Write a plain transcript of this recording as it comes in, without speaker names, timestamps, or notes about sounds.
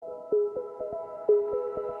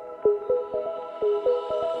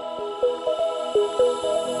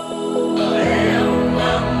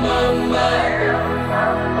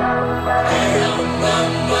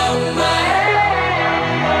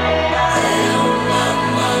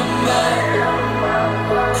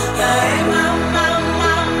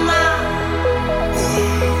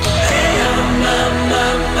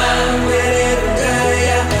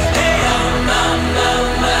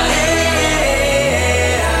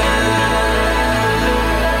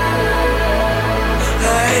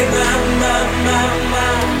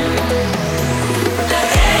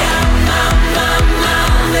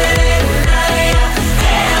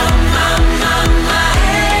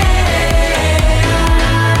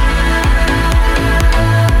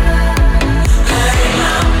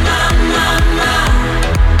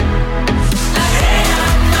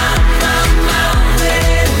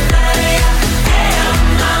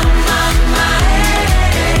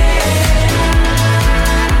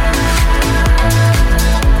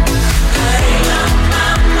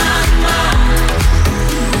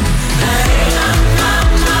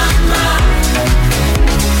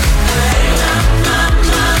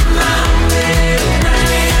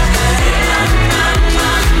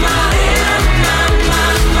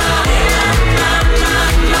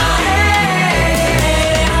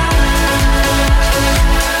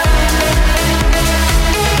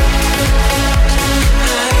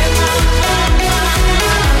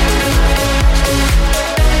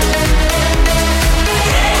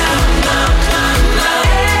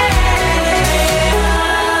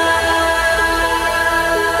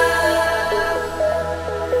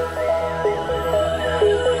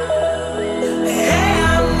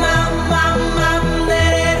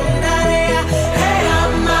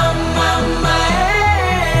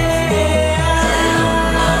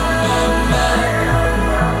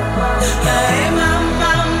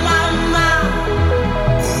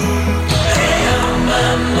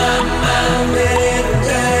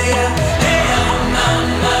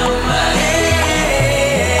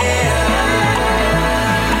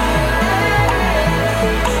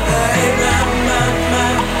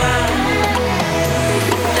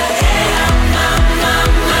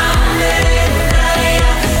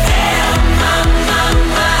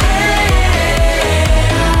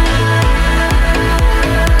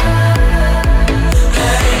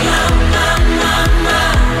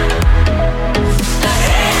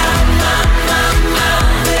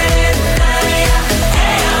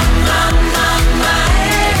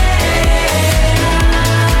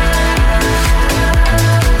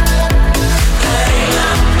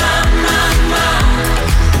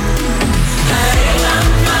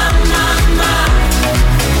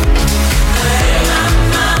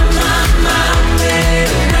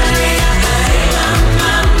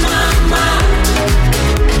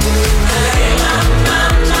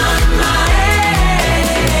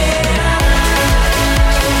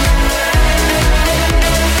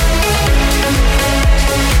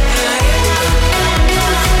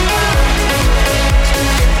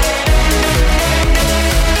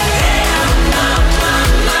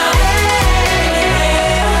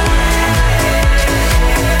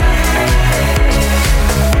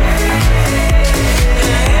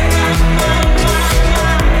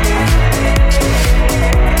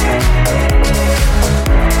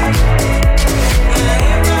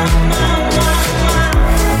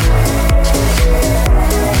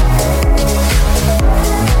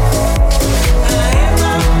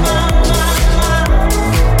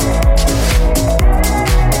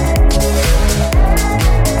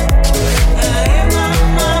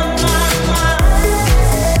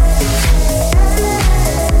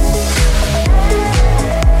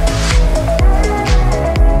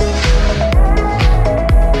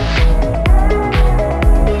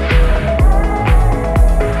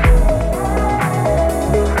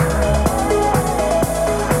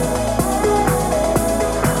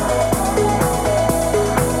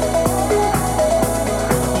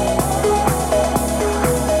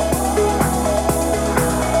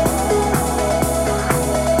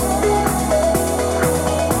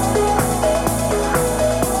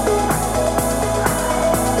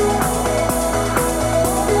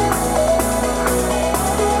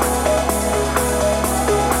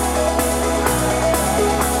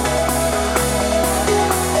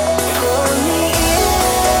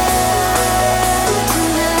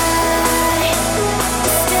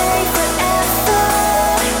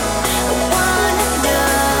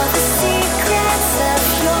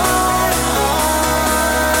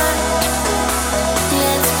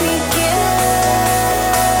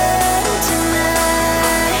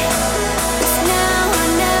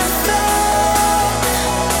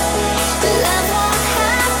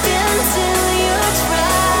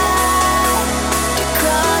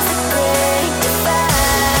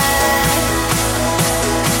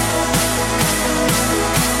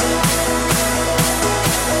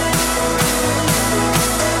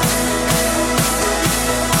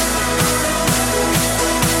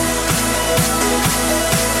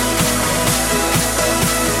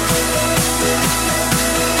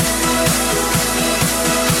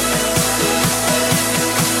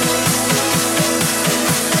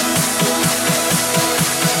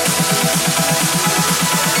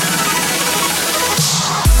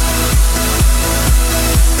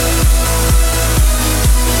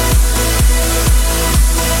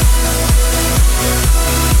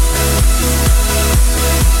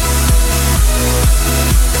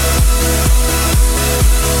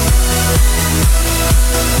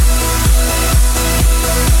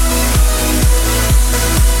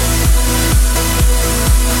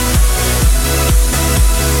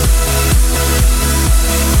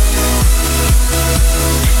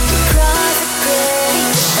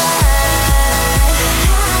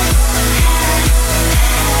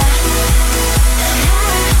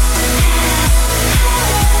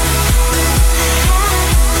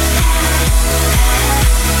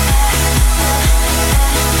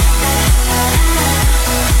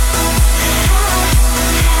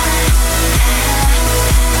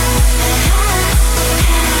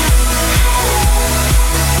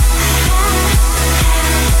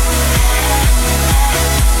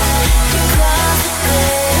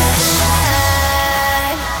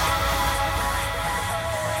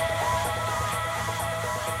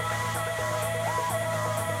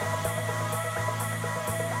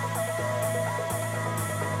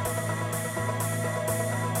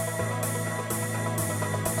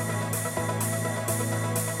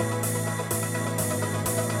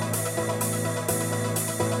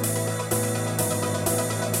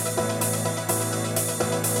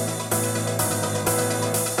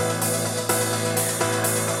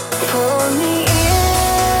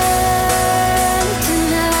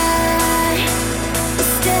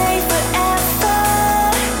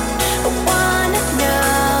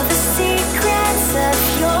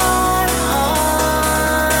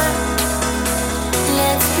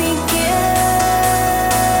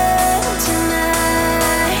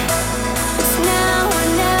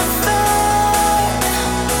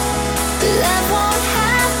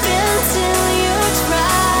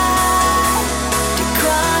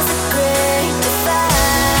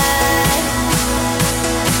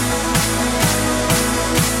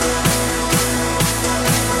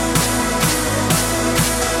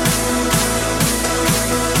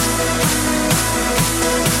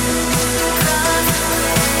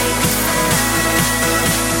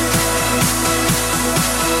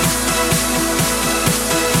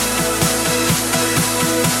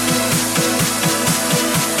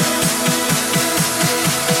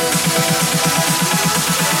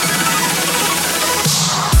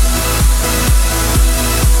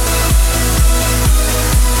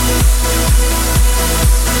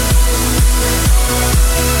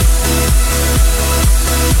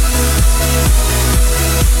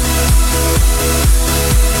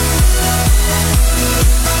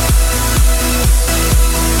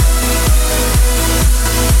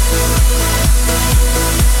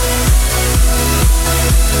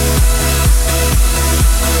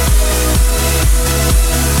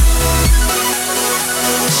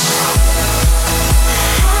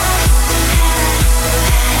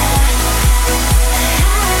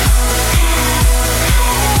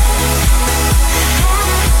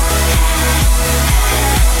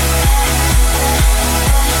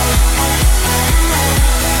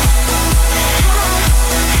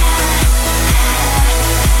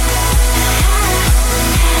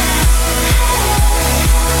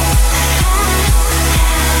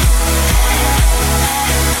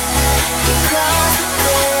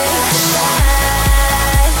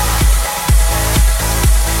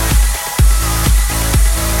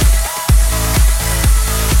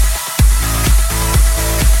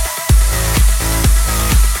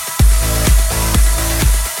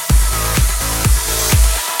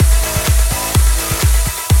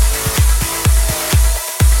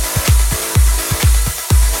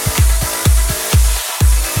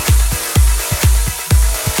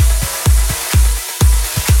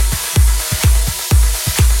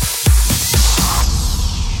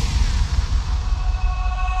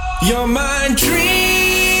my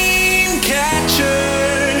dream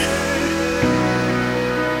catcher,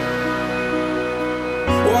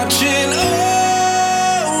 watching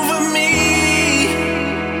over me.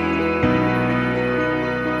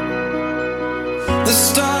 The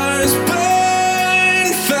stars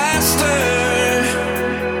burn faster.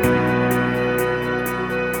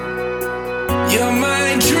 You're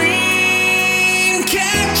my dream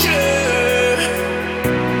catcher.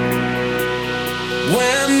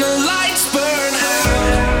 When the lights burn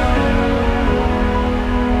out,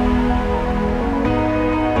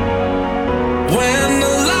 when the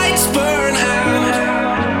lights burn out,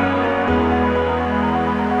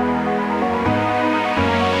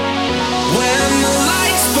 when the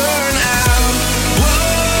lights burn out, whoa,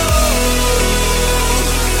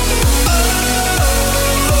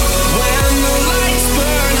 oh, when the lights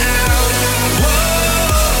burn out, whoa,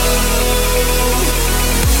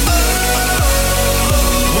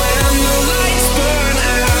 when the lights burn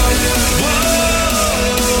out, whoa,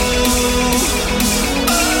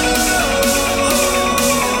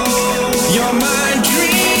 you're my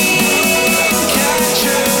dream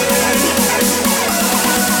catcher.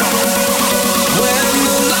 When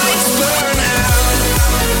the lights burn out,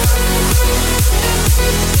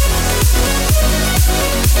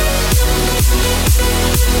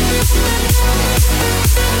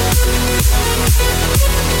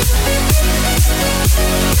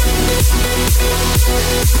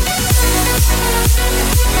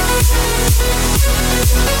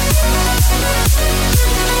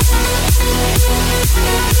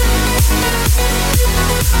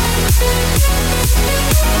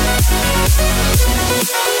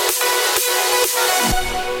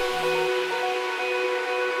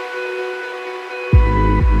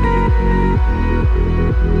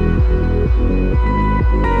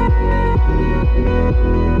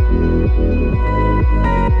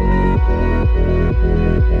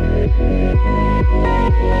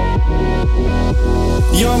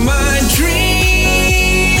 you're my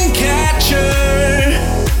dream catcher.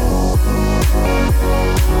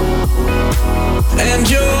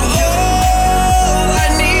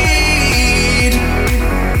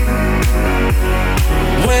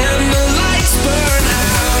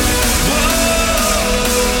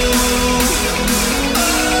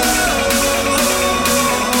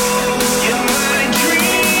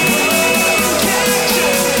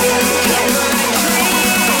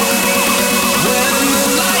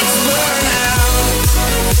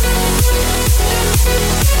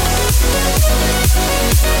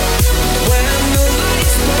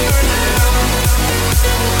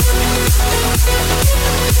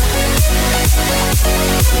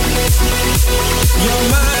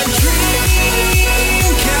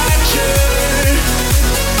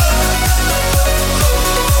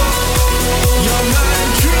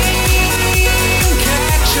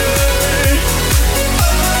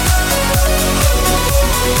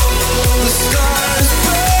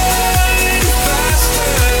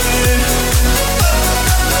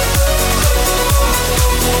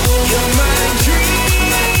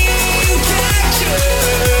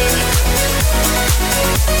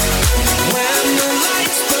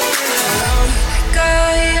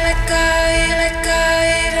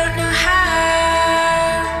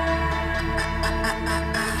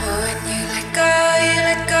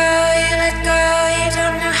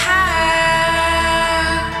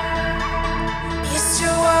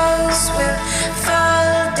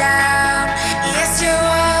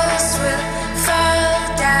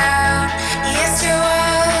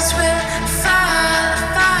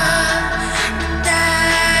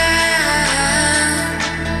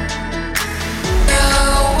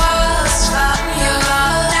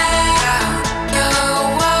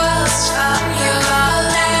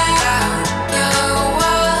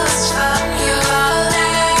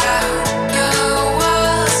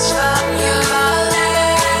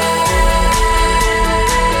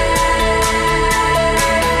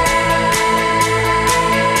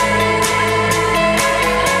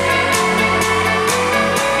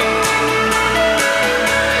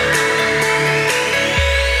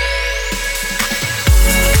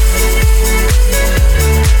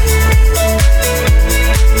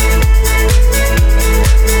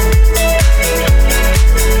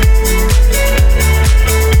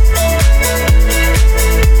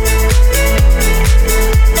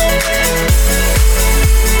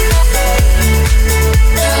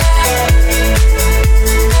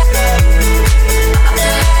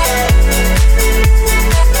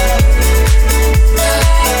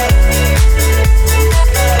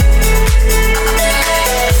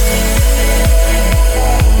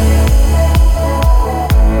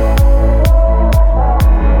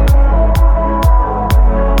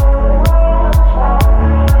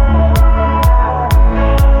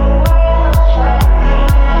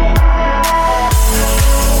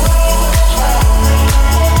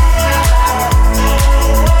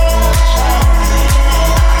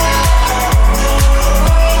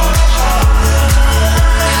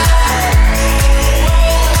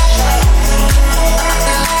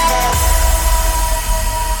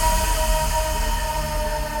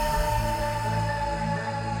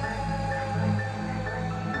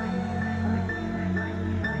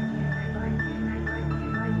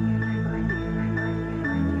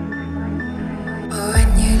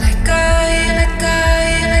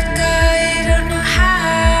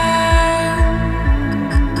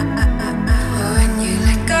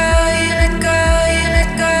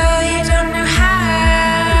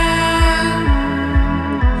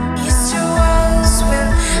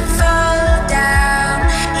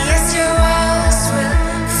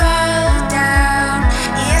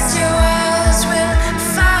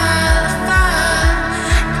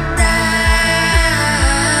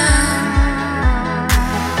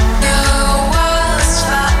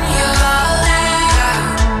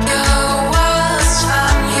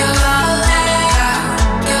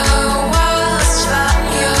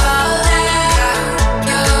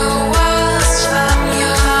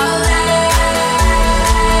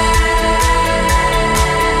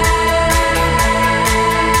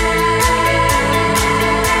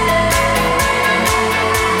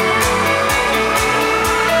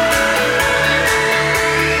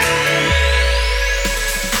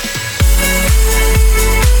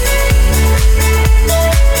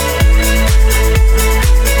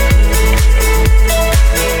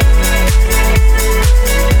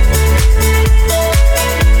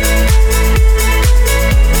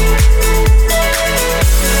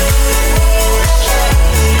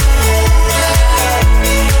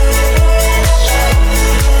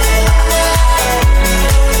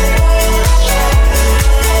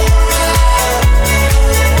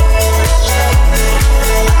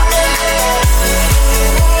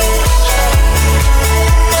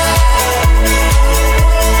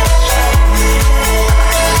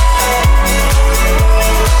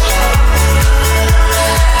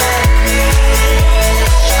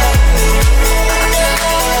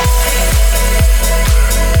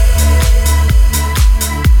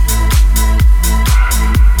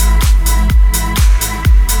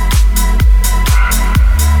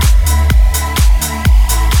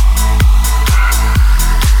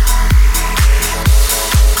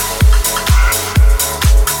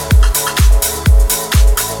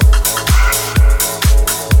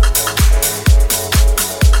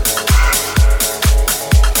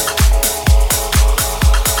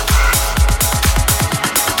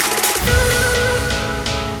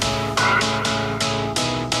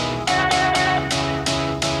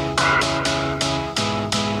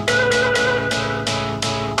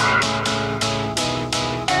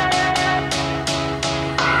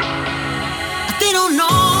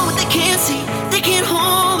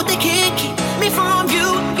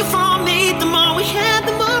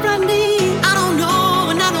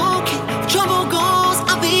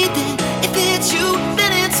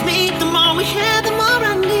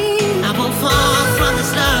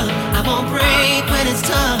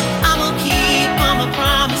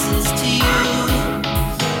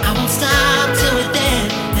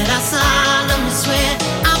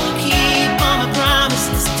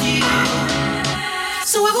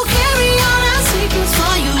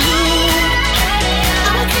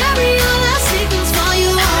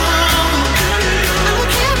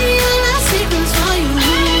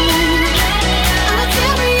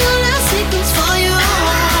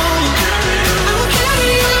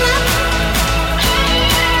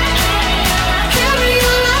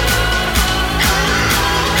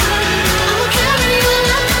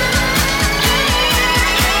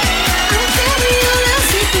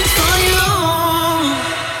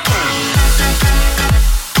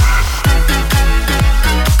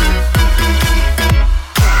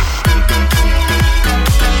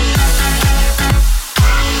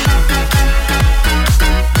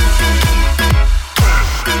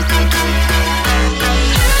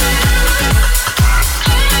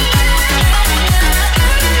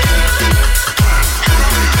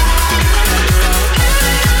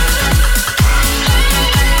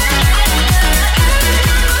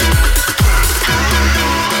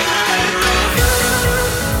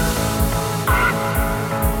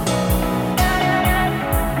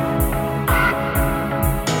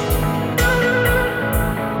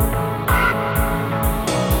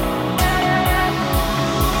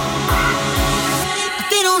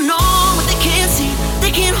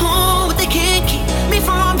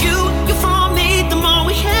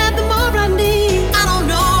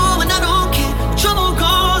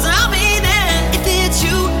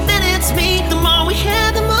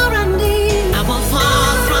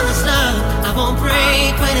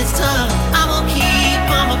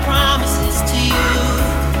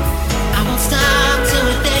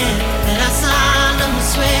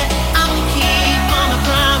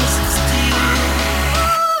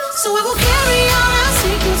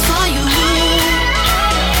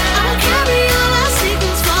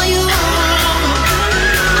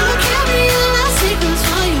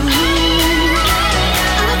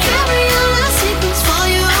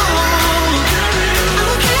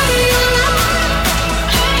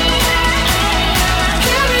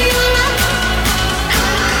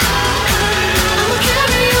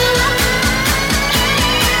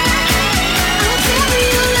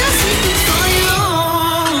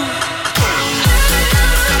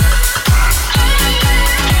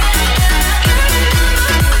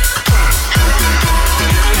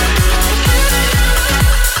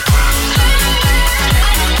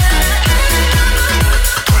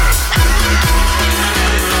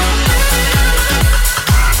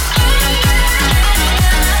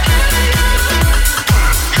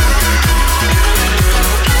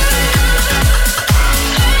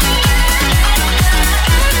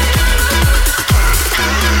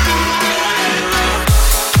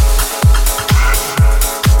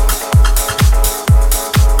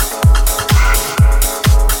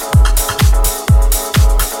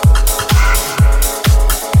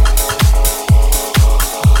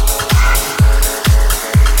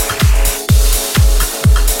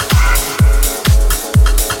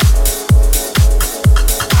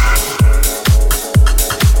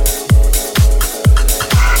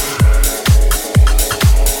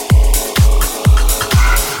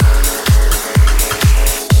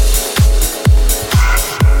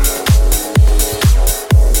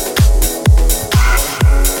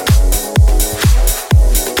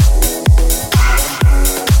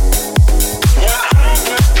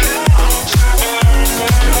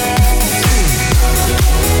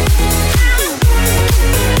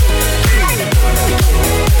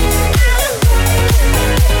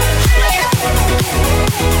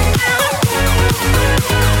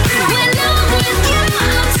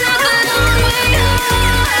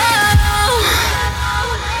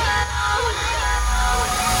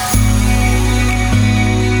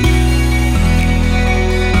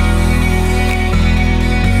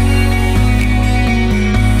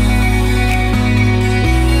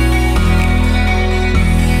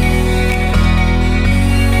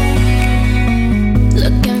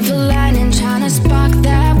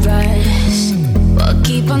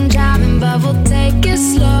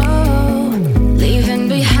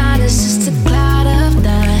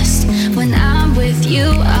 you,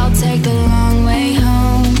 I'll take the long way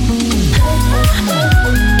home.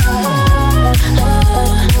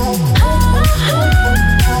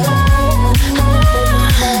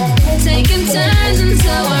 Taking turns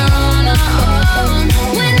until we're on our own.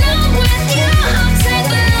 When I'm with you, I'll take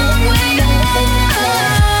the long way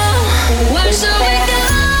home. Where should we go?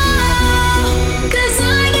 'Cause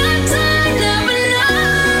I got time, never know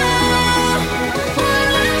what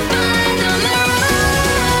I find on the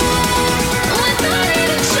road without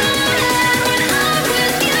even trying.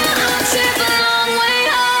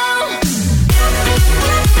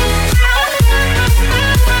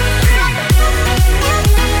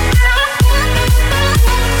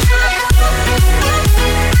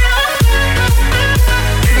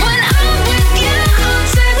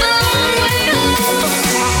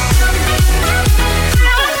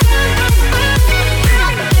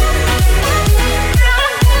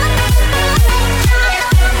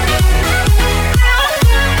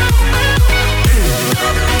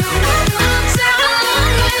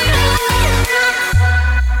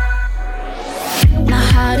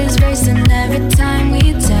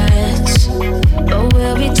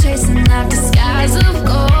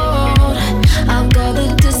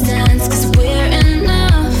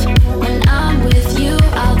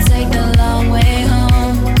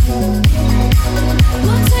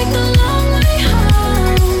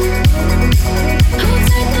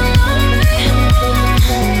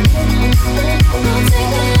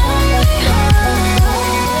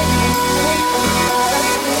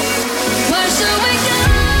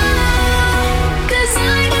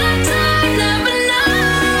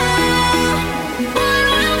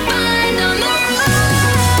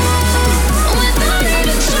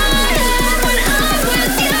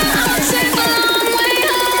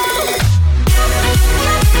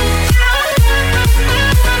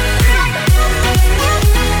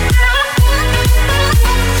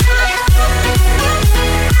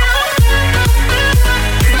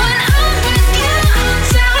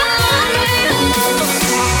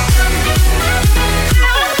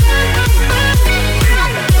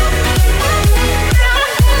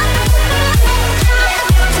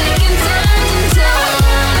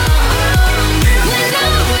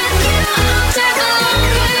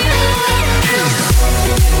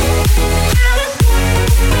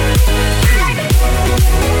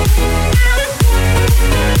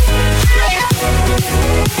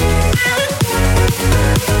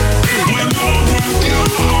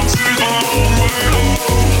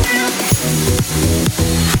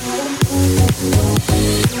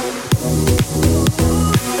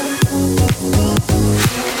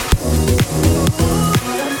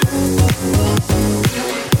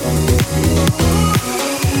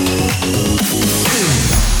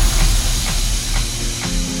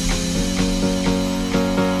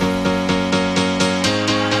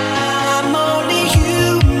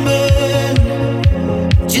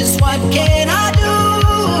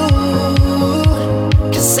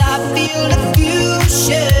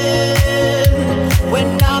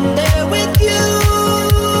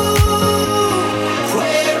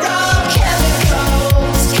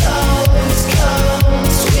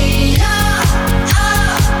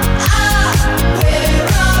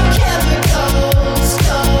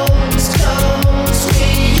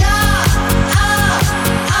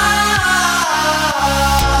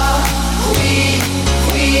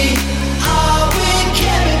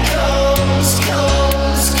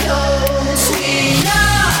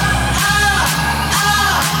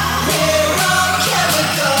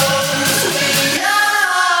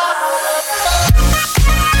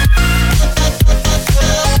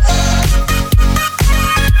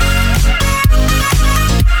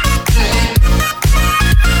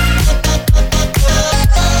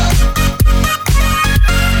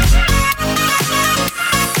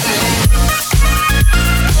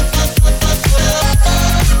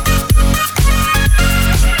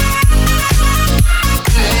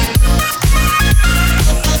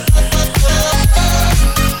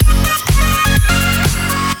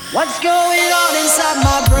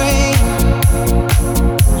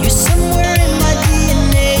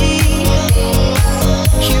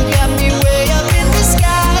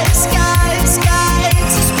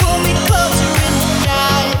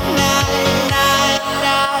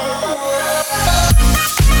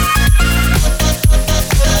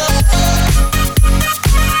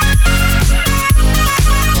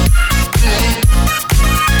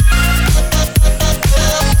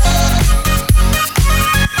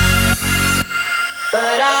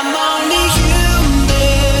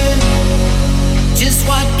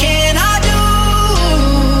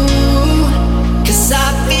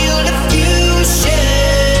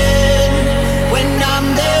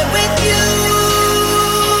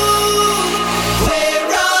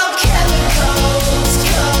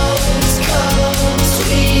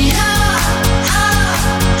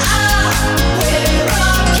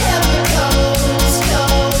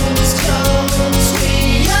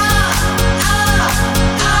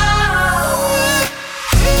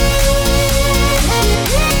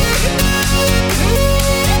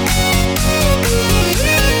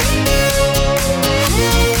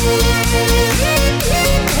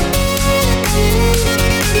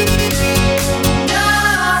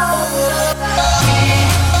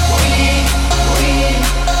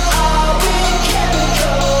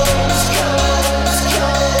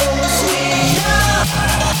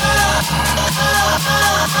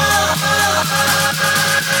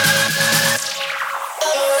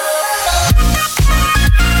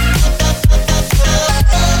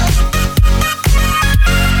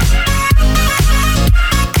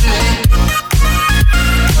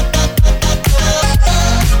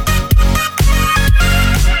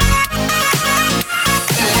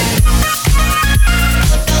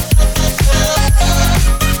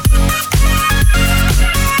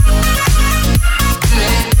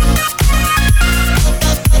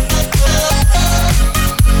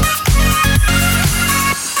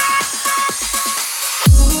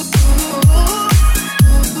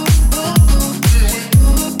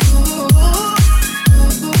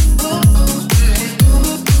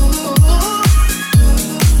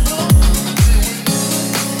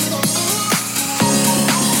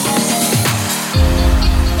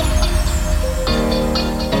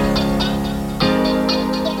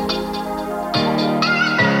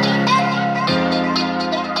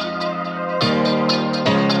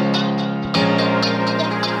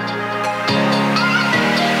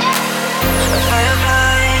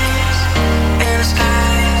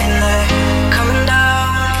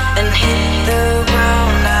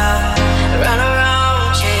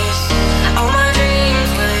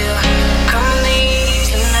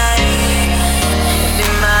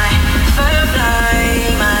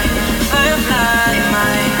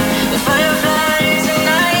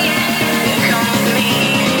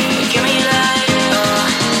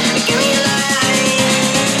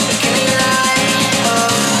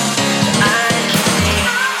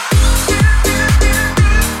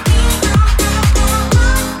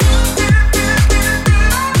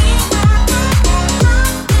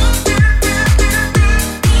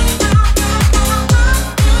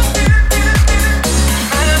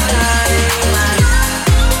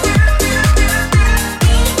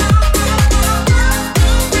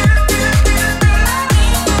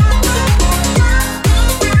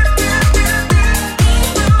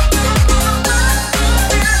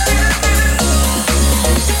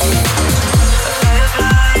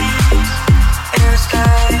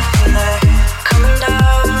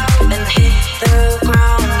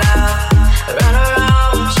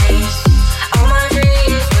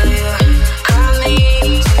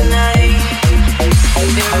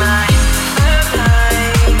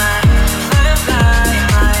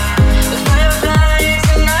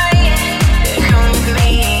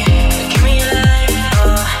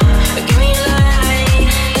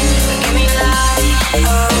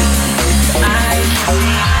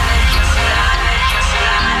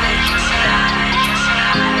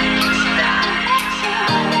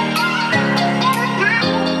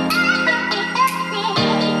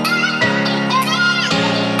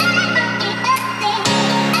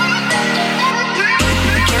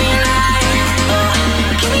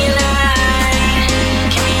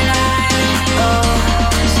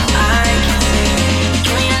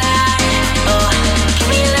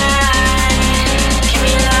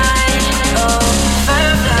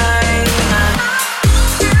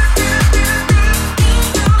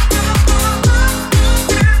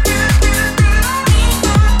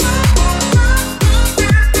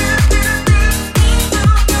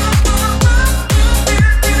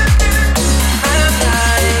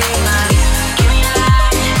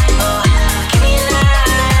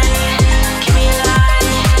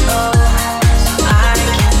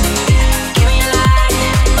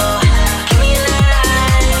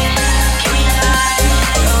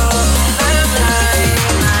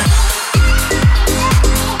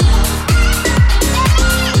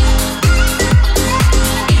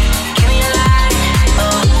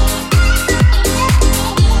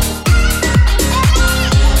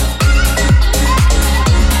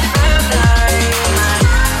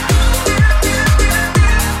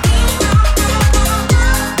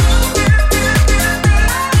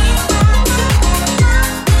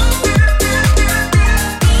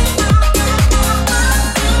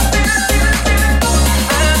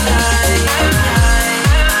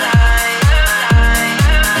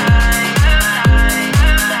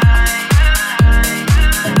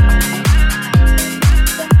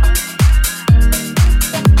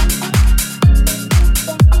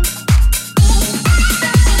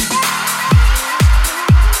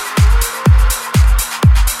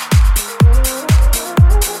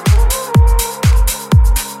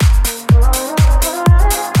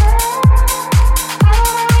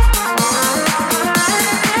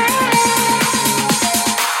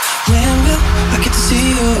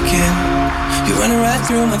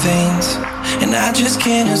 through my veins, and I just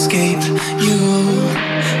can't escape you.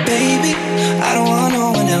 Baby, I don't want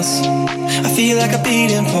no one else. I feel like a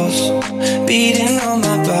beating pulse, beating on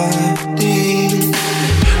my body.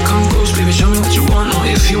 Come close, baby, show me what you want. No,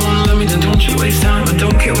 if you wanna love me, then don't you waste time. I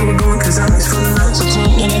don't care where we're going, cause I'm just for the night. So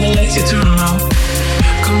turn none of the lights, you turn them out.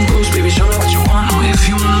 Come close, baby, show me what you want. No, if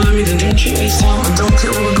you wanna love me, then don't you waste time. I don't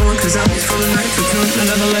care where we're going, cause I'm just for the night. So turn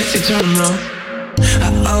none of the lights, you turn them out.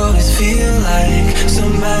 I always feel like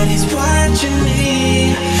somebody's watching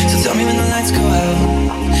me. So tell me when the lights go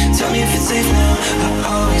out, tell me if it's safe now. I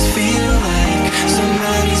always feel like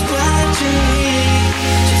somebody's watching me.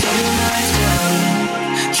 So tell me when the lights go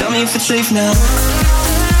out, tell me if it's safe now.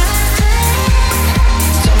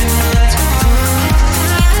 Tell me when the lights go out.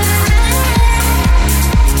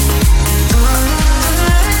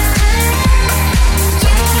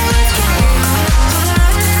 Tell me when the lights go out.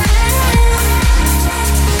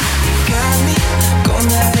 Got me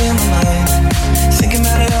going out in my mind, thinking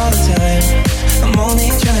about it all the time. I'm only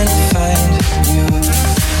trying to find you,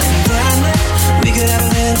 and I know we could have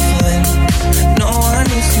a little fun. No one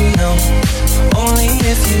needs to know, only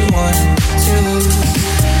if you want to.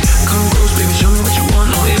 Come close, baby, show me what you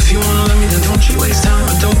want. No, if you wanna let me, then don't you waste time.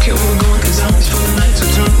 I don't care where we're going, cause I'm just for the night. So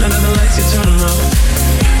turn none of the lights, you turn them out.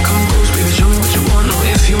 Come close, baby, show me what you want. No,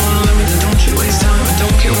 if you wanna let me, then don't you waste time. I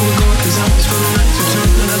don't care where we're going, cause I'm just for the night. So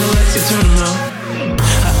turn none of the lights, you turn them out.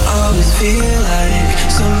 I always feel like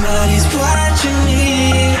somebody's watching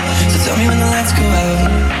me. So tell me when the lights go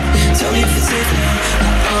out, tell me if it's safe now. I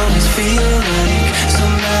always feel like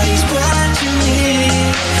somebody's watching me.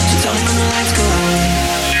 So tell me when the lights go out,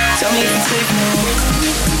 tell me if it's safe now.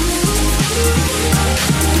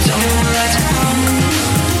 Tell me when the lights go out.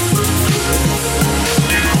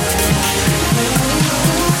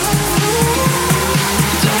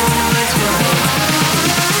 Tell me when the lights go out.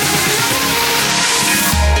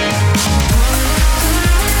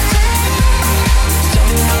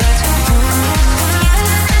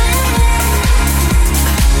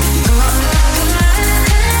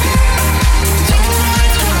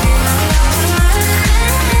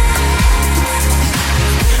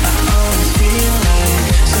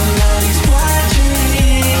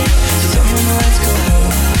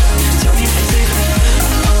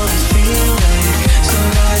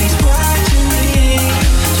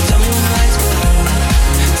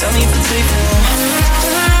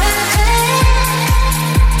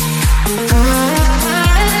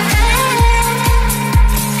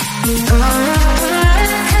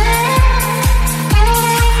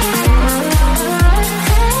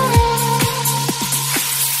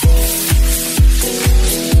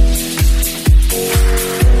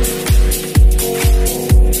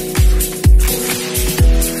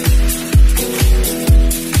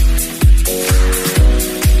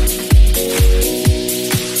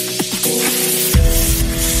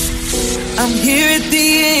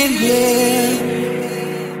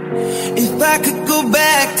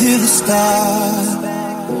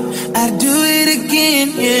 I'd do it again,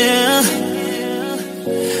 yeah.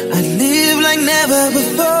 I'd live like never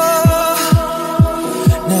before.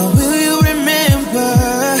 Now will you remember?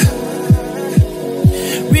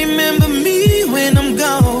 Remember me when I'm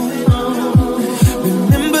gone.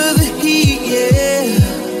 Remember the heat, yeah,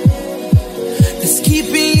 that's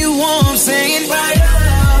keeping you warm, saying bye.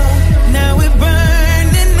 Now we're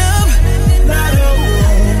burning up,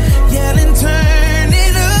 yelling turn.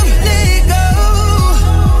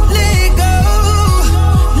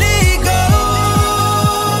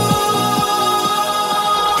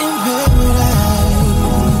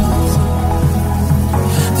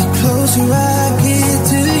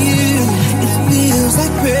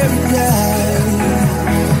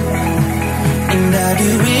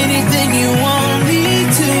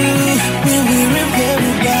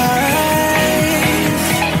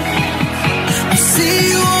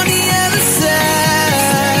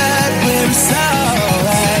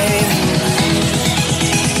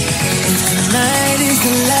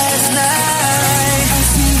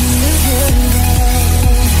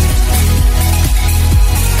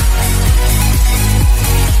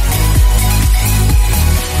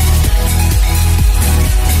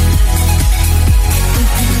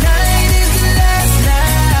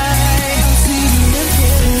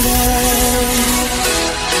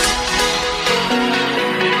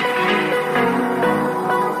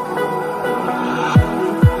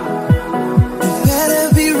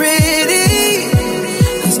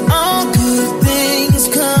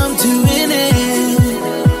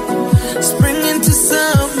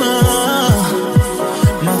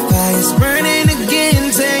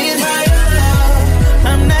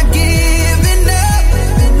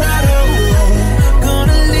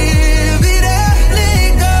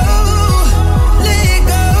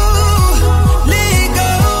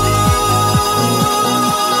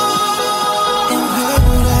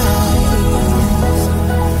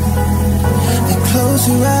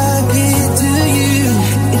 closer I get to you,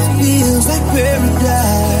 it feels like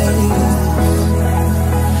paradise.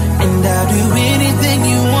 And I'll do anything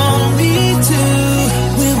you want me to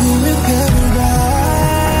when we're in paradise.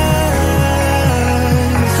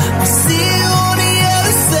 I'll see you on the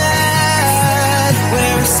other side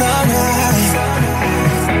where it's alright.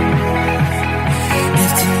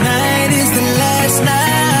 If tonight is the last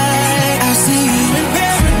night, I'll see you in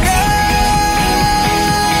paradise.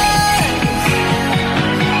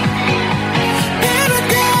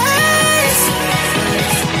 Paradise.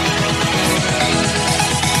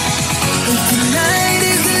 If tonight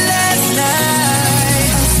is the last night,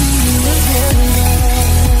 I'll see you in paradise.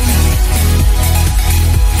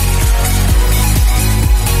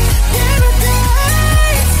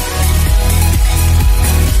 Paradise.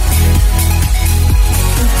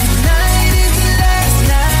 If tonight is the last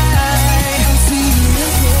night, I'll see you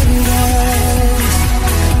in paradise.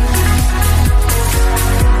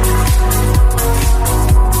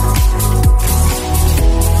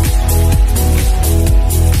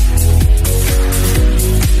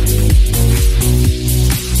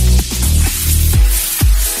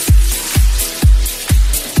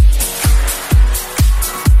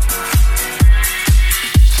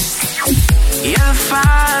 Yeah, the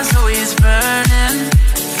fire's always burning.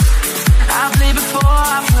 I play before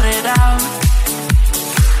I put it out.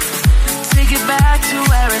 Take it back to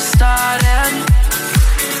where it started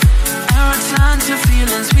and return to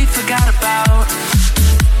feelings we forgot about.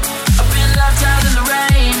 I've been left out in the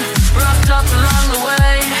rain, roughed up along the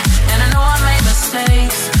way, and I know I made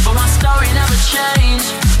mistakes, but my story never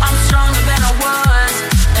changed. I'm stronger than I was,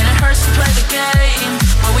 and it hurts to play the game,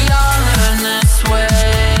 but we all learn this way.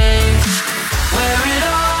 Where it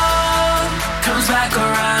all comes back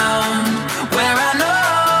around, where I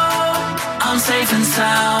know I'm safe and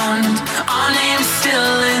sound. Our name's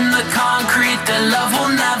still in the concrete, that love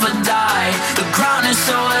will never die. The ground is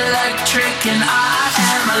so electric and I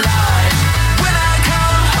am alive. When I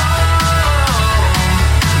come home,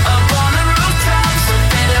 up on the rooftops, so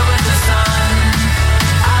faded with the sun,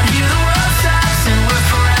 I'd hear the world stop and we're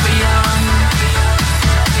forever young.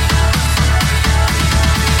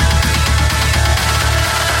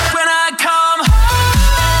 When I come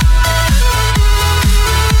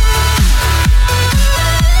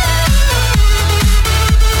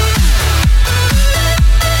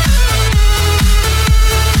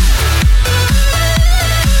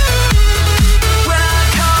when I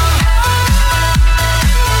come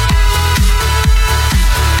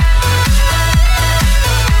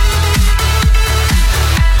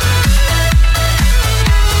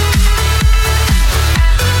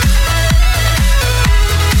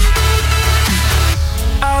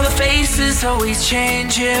all the faces always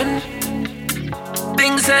changing,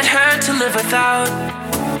 things that hurt to live without.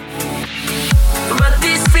 But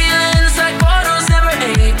these feelings like bottles never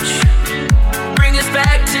age, bring us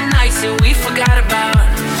back to nights that we forgot about.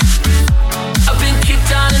 I've been kicked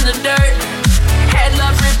down in the dirt, had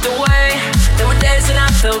love ripped away. There were days that I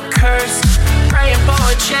felt cursed, praying for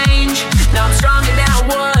a change. Now I'm stronger than I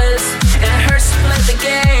was, and it hurts to play the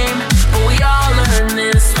game, but we all learn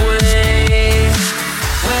this way.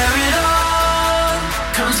 Where it all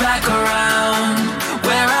comes back around,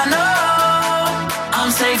 where I know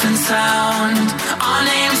I'm safe and sound. Our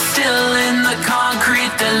name's still in the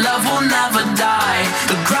concrete, that love will never